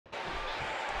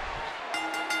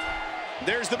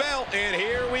There's the bell, and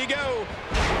here we go.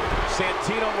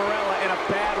 Santino Marella in a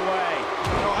bad way.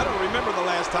 No, I don't remember the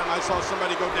last time I saw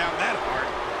somebody go down that hard.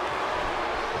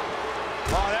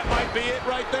 Oh, that might be it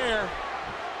right there.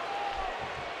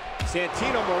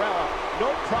 Santino Marella,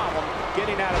 no problem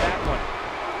getting out of that one.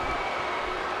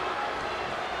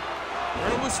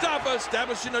 Colonel Mustafa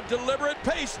establishing a deliberate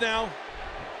pace now.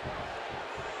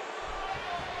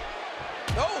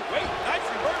 Oh, wait, nice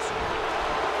reversal.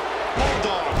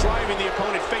 Bulldog driving the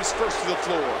opponent face first to the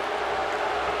floor.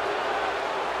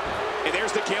 And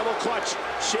there's the camel clutch.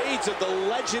 Shades of the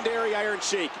legendary Iron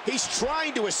Sheik. He's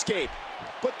trying to escape,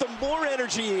 but the more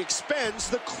energy he expends,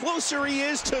 the closer he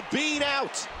is to being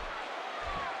out.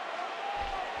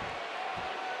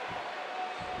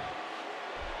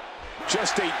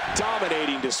 Just a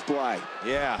dominating display.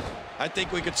 Yeah, I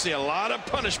think we could see a lot of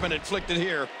punishment inflicted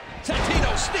here.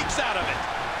 Santino sneaks out of it.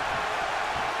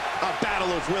 A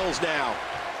battle of wills now.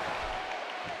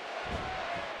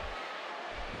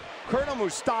 Colonel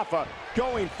Mustafa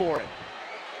going for it.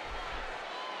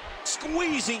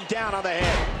 Squeezing down on the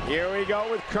head. Here we go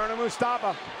with Colonel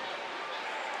Mustafa.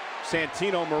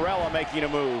 Santino Marella making a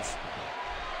move.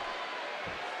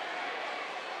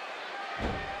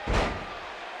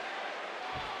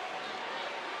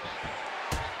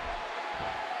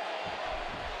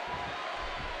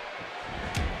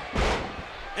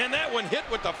 And that one hit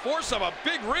with the force of a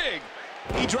big rig.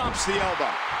 He drops the elbow.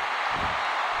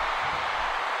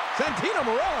 Santino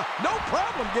Marella, no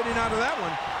problem getting out of that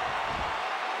one.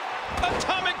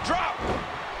 Atomic drop.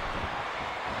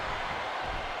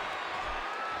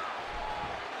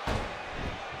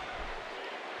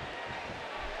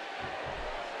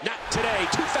 Not today,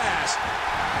 too fast.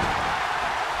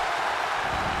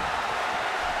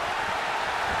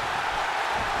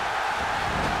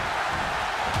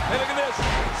 Hey, look at this.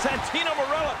 Santino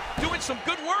Marella doing some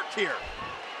good work here.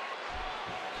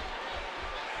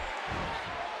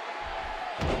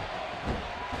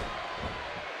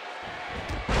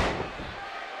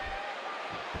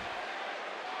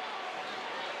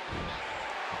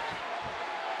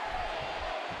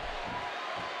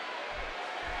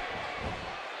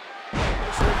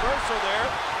 There's a reversal there.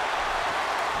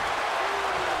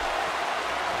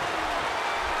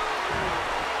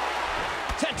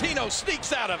 Santino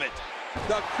sneaks out of it.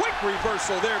 The quick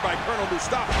reversal there by Colonel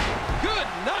Mustafa. Good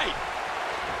night.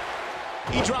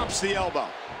 He drops the elbow.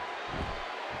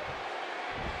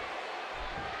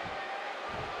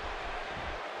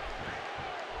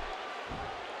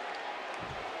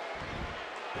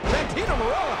 Santino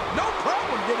Marella, no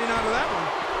problem getting out of that one.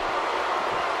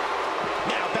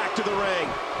 Now back to the ring.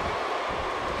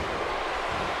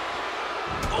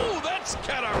 Oh, that's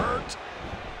kind of hurt.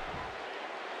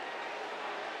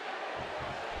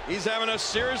 He's having a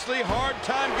seriously hard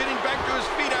time getting back to his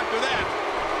feet after that.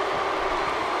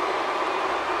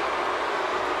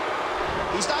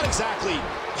 He's not exactly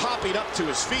hopping up to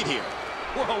his feet here.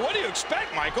 Well, what do you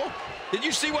expect, Michael? Did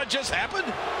you see what just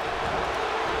happened?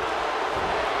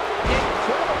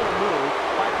 Incredible move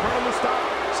by Colonel Mustafa.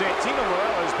 Santino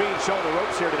Marella is being shown the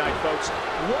ropes here tonight, folks.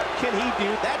 What can he do?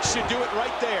 That should do it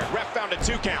right there. Ref found a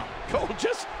 2 count. Oh,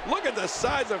 just look at the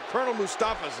size of Colonel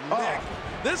Mustafa's neck.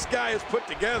 This guy is put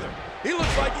together. He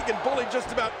looks like he can bully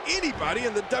just about anybody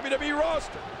in the WWE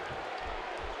roster.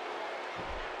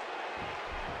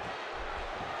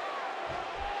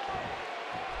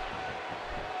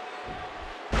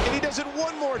 And he does it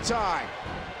one more time.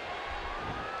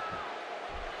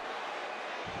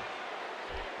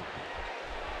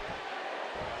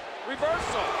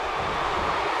 Reversal.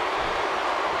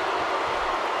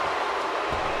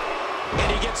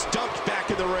 And he gets dumped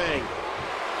back in the ring.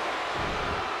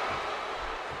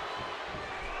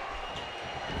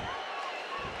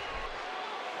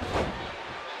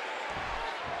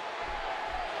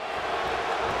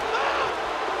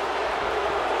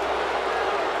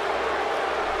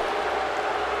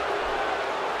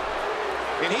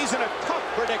 And he's in a tough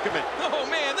predicament. Oh,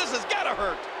 man, this has got to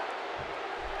hurt.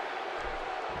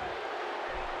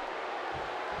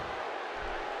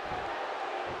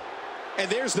 And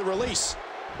there's the release.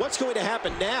 What's going to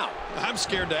happen now? I'm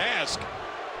scared to ask.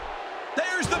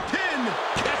 There's the pin.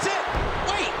 That's it.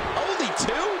 Wait, only 2?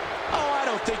 Oh, I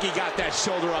don't think he got that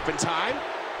shoulder up in time.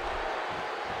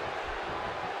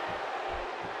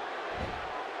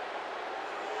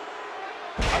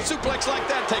 A suplex like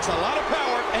that takes a lot of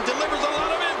power and delivers a lot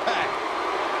of impact.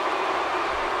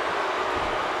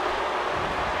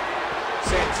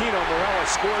 Santino Marella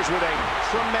scores with a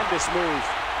tremendous move.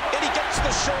 And he gets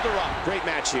the shoulder up. Great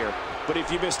match here. But if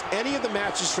you missed any of the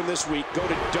matches from this week, go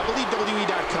to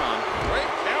WWE.com. Great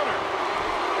counter.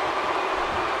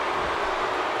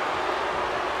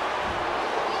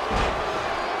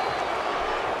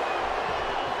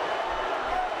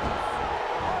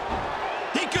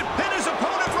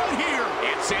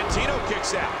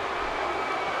 set.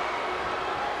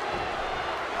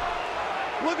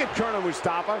 Look at Colonel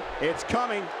Mustafa. It's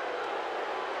coming.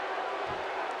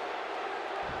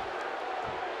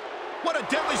 What a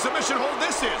deadly submission hold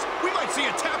this is. We might see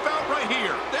a tap out right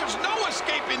here. There's no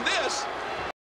escaping this.